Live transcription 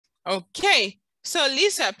Okay. So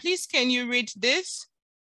Lisa, please can you read this?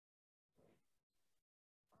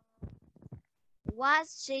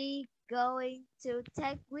 What's she going to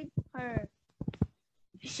take with her?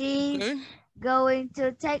 She's Good. going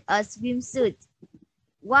to take a swimsuit.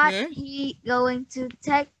 What Good. he going to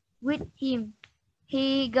take with him?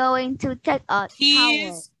 He going to take a towel. He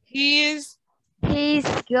is. He's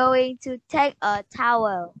going to take a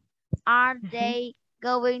towel. Are they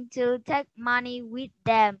going to take money with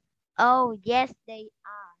them? Oh, yes, they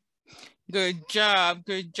are. Good job.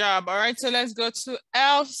 Good job. All right, so let's go to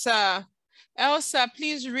Elsa. Elsa,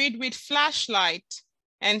 please read with flashlight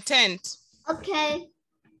and tent. Okay.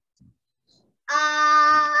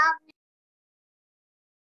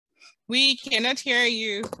 We cannot hear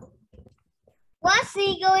you. What's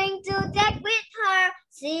she going to take with her?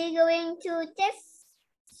 She going to take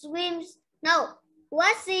swims. No.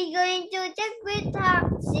 What's she going to take with her?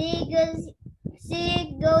 She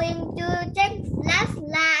going to take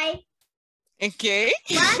flashlight. Okay.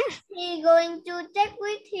 What's he going to take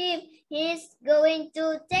with him? He's going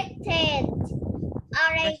to take tent.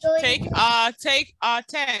 Are they going Take our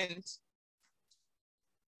tent.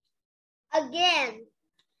 again?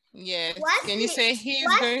 Yes. What's Can you say he's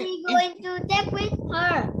what's going? he going to take with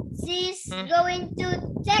her? She's going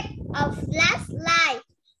to take a flashlight.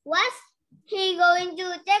 What's he going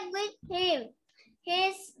to take with him?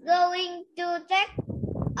 He's going to take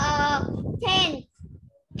a tent.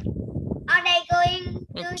 Are they going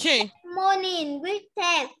to take money with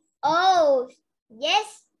them? Oh,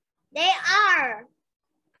 yes, they are.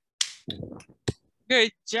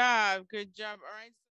 Good job. Good job. All right.